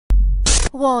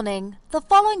Warning: the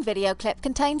following video clip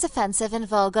contains offensive and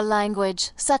vulgar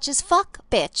language, such as fuck,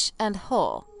 bitch, and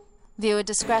whore. Viewer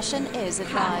discretion is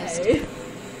advised. Hi.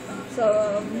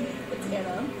 So, it's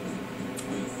Anna.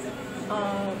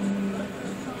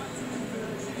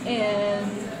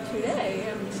 And today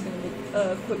I'm just gonna make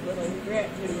a quick little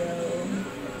rant video.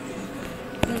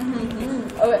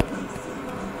 Okay.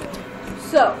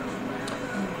 So,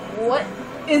 what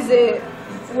is it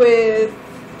with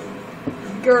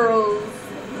girls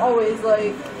always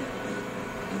like,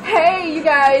 hey, you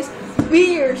guys,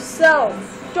 be yourself.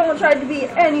 Don't try to be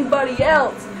anybody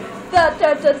else. Blah,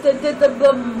 blah,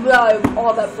 blah,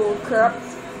 all that bull crap.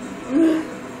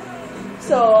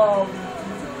 So,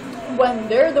 when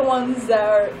they're the ones that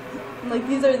are, like,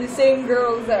 these are the same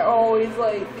girls that are always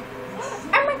like, oh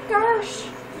my gosh,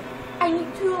 I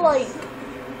need to, like,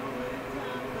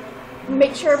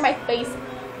 make sure my face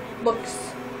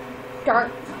looks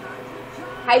dark.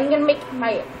 I'm gonna make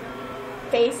my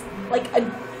face like a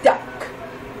duck,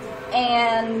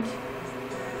 and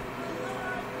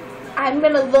I'm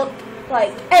gonna look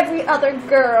like every other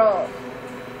girl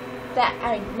that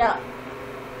I know,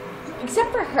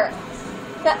 except for her,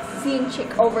 that scene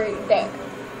chick over there.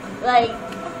 Like,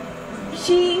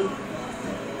 she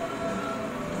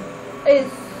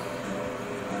is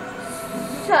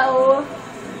so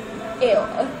ill.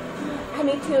 I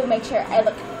need to make sure I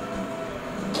look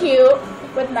cute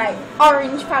with my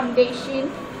orange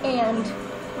foundation and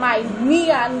my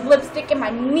neon lipstick and my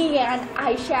neon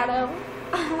eyeshadow.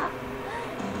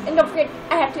 And don't forget,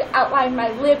 I have to outline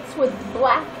my lips with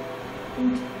black.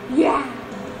 And yeah.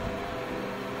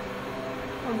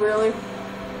 Really?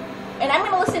 And I'm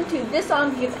gonna listen to this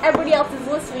song because everybody else is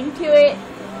listening to it.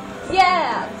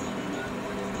 Yeah.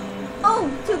 Oh,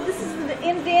 so this is the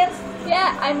in dance?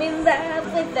 Yeah, I'm in that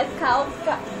with the cow.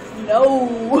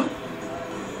 No.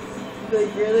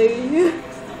 Like, really?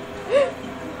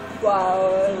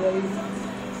 Wow,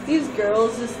 like, these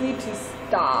girls just need to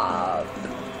stop.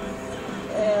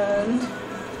 And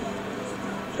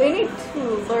they need to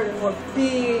learn what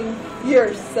being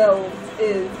yourself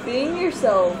is. Being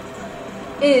yourself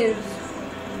is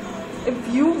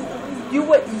if you do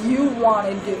what you want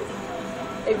to do.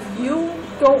 If you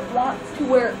don't want to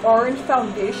wear orange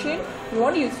foundation, you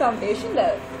want to use foundation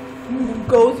that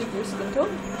goes with your skin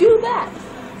tone, do that.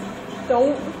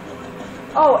 Don't,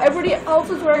 oh, everybody else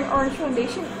is wearing orange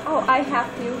foundation? Oh, I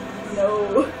have to?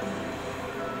 No.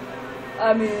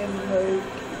 I mean, like,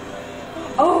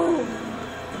 oh,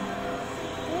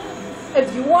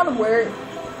 if you want to wear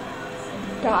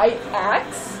dye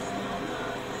Axe,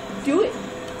 do it.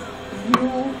 If you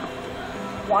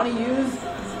want to use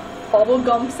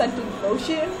bubblegum scented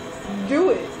lotion, do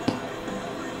it.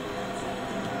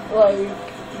 Like,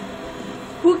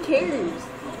 who cares?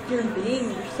 You're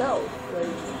being yourself. Like,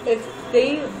 if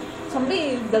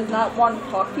somebody does not want to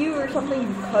talk to you or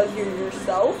something because you're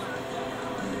yourself,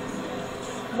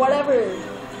 whatever,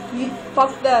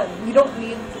 fuck them. You don't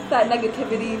need that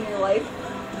negativity in your life.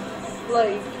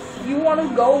 Like, you want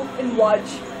to go and watch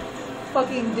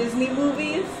fucking Disney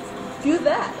movies? Do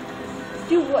that.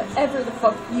 Do whatever the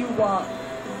fuck you want.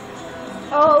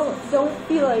 Oh, don't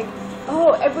be like,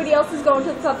 oh, everybody else is going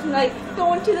to the club tonight.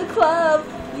 Going to the club.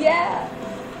 Yeah.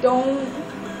 Don't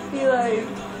be like,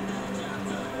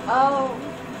 oh,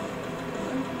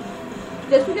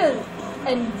 just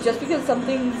because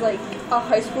something's like a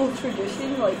high school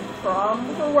tradition, like prom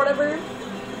or whatever,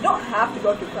 you don't have to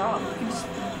go to prom. You just,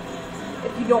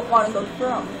 if you don't want to go to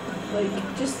prom, like,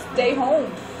 just stay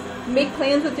home. Make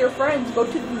plans with your friends. Go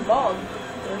to the mall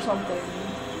or something.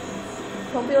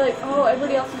 Don't be like, oh,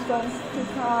 everybody else is going to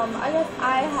prom. I guess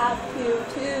I have to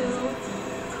too.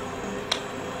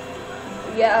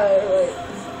 Yeah, like,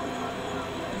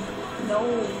 no.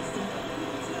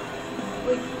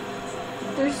 Like,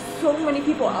 there's so many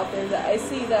people out there that I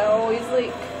see that are always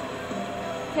like,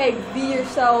 hey, be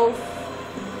yourself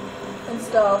and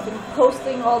stuff, and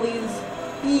posting all these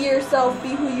be yourself, be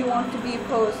who you want to be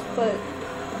posts, but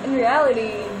in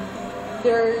reality,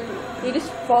 they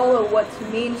just follow what's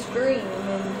mainstream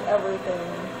and everything.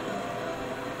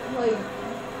 Like,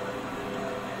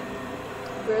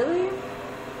 really?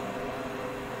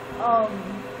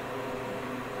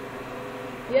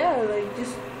 Yeah, like,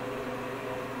 just,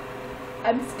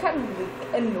 I'm just kind of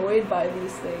like, annoyed by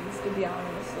these things, to be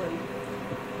honest. Like,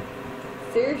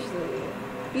 seriously,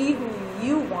 be who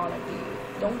you want to be.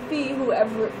 Don't be who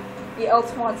everybody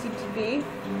else wants you to be.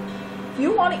 If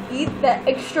you want to eat that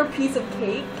extra piece of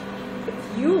cake,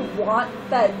 if you want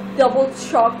that double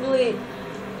chocolate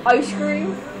ice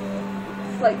cream,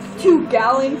 like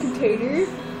 2-gallon container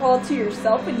all to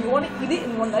yourself, and you want to eat it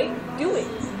in one night, do it.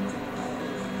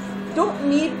 don't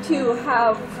need to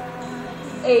have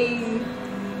a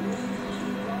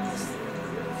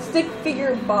stick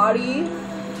figure body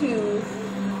to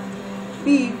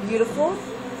be beautiful.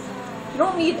 You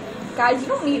don't need, guys, you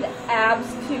don't need abs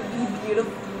to be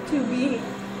beautiful, to be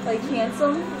like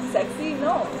handsome and sexy.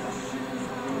 No.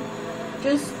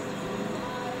 Just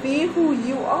be who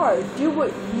you are. Do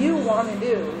what you want to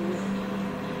do.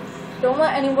 Don't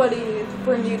let anybody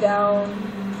bring you down.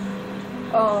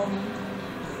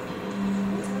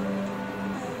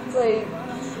 Like,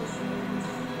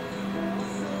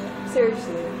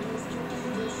 seriously.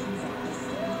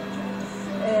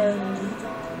 And,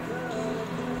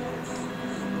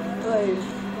 like,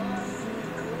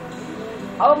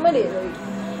 I'll admit it, like,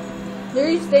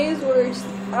 there's days where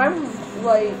I'm,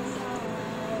 like,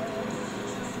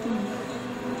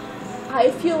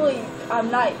 I feel like I'm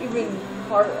not even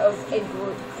part of a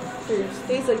group. There's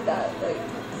days like that, like,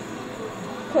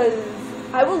 because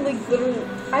I will, like,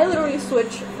 literally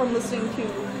switch from listening to,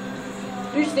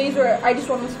 there's days where I just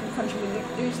want to listen to country music,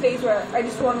 there's days where I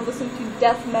just want to listen to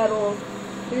death metal,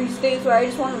 there's days where I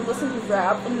just want to listen to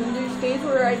rap, and then there's days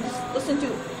where I just listen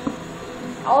to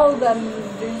all of them.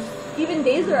 There's even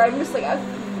days where I'm just, like, I'm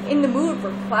in the mood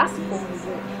for classical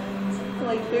music.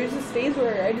 Like, there's just days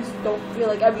where I just don't feel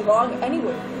like I belong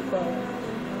anywhere, but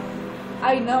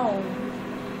I know.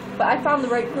 But I found the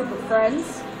right group of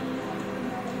friends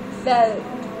that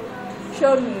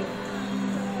showed me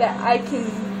that I can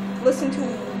listen to,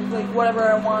 like, whatever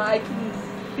I want. I can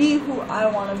be who I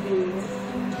want to be,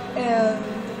 and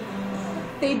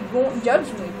they won't judge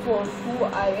me for who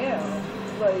I am.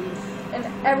 Like, and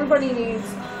everybody needs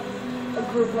a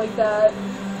group like that.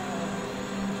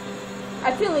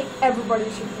 I feel like everybody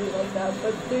should be like that,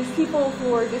 but there's people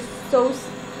who are just so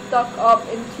stuck up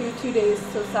into today's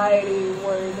society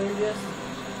where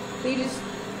they just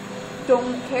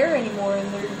don't care anymore,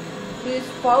 and they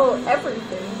just follow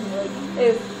everything. Like,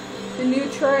 if the new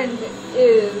trend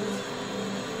is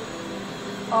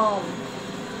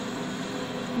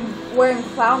wearing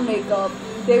clown makeup,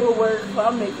 they will wear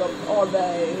clown makeup all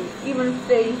day, even if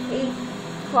they hate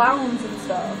clowns and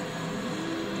stuff.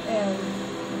 And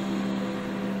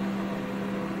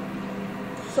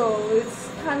so it's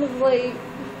kind of like,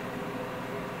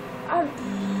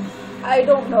 I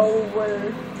don't know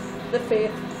where the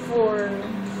faith for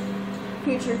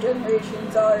future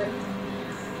generations are.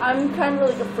 I'm kind of,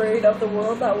 like, afraid of the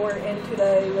world that we're in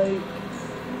today. Like,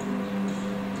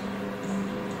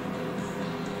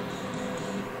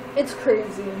 it's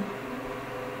crazy.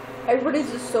 Everybody's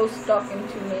just so stuck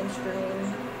into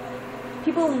mainstream.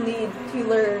 People need to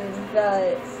learn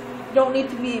that you don't need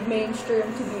to be mainstream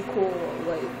to be cool.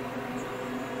 Like,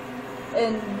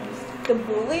 and the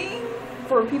bullying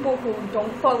for people who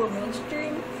don't follow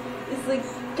mainstream is, like,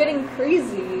 getting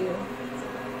crazy.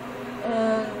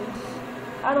 And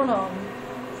I don't know.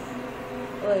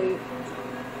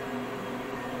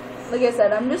 Like I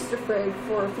said, I'm just afraid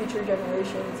for future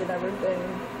generations and everything.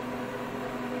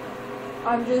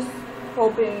 I'm just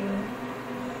hoping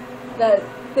that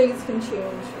things can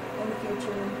change in the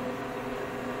future.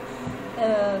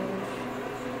 And,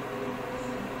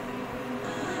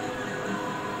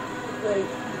 like,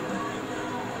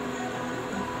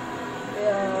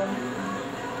 yeah.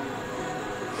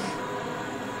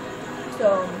 So,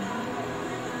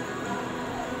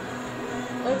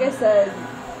 like I said,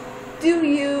 if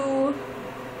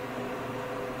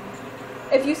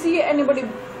you see anybody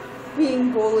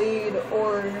being bullied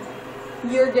or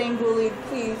you're getting bullied,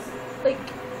 please, like,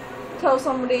 tell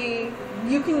somebody.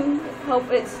 You can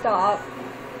help it stop.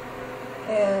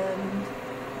 And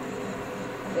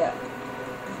yeah.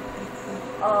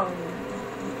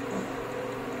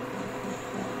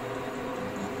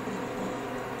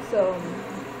 So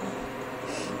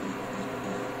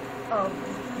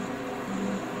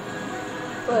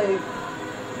like,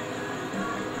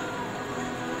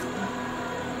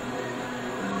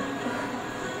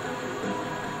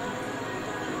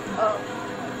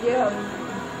 yeah,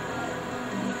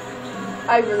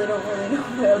 I really don't really know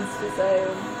what else to say,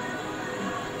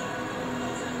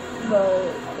 but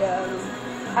yeah,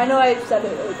 I know I've said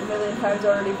it, like, a million times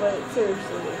already, but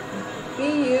seriously,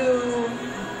 be you,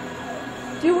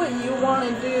 do what you want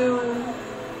to do,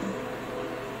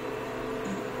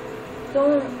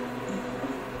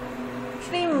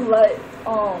 shouldn't even let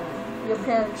your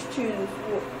parents choose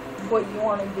what you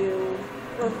want to do,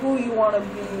 or who you want to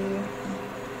be,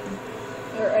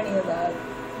 or any of that.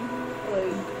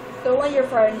 Like, don't let your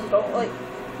friends, don't let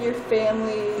your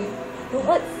family, don't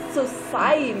let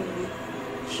society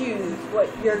choose what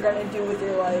you're gonna do with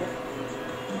your life.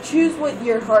 Choose what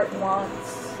your heart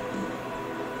wants.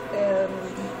 And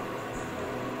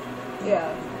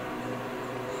yeah.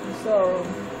 So,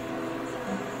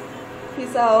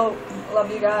 peace out.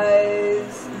 Love you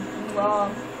guys.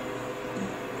 Wrong.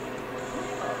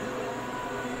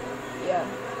 Yeah.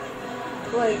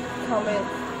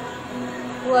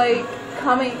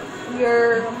 Comment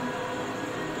your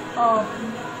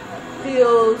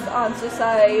feels on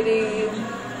society,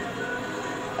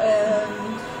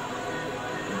 and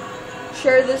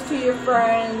share this to your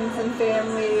friends and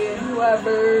family and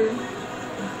whoever,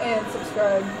 and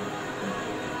subscribe.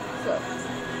 So,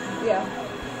 yeah.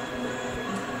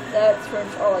 That's pretty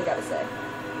much all I gotta say.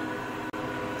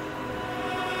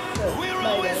 So,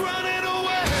 bye guys.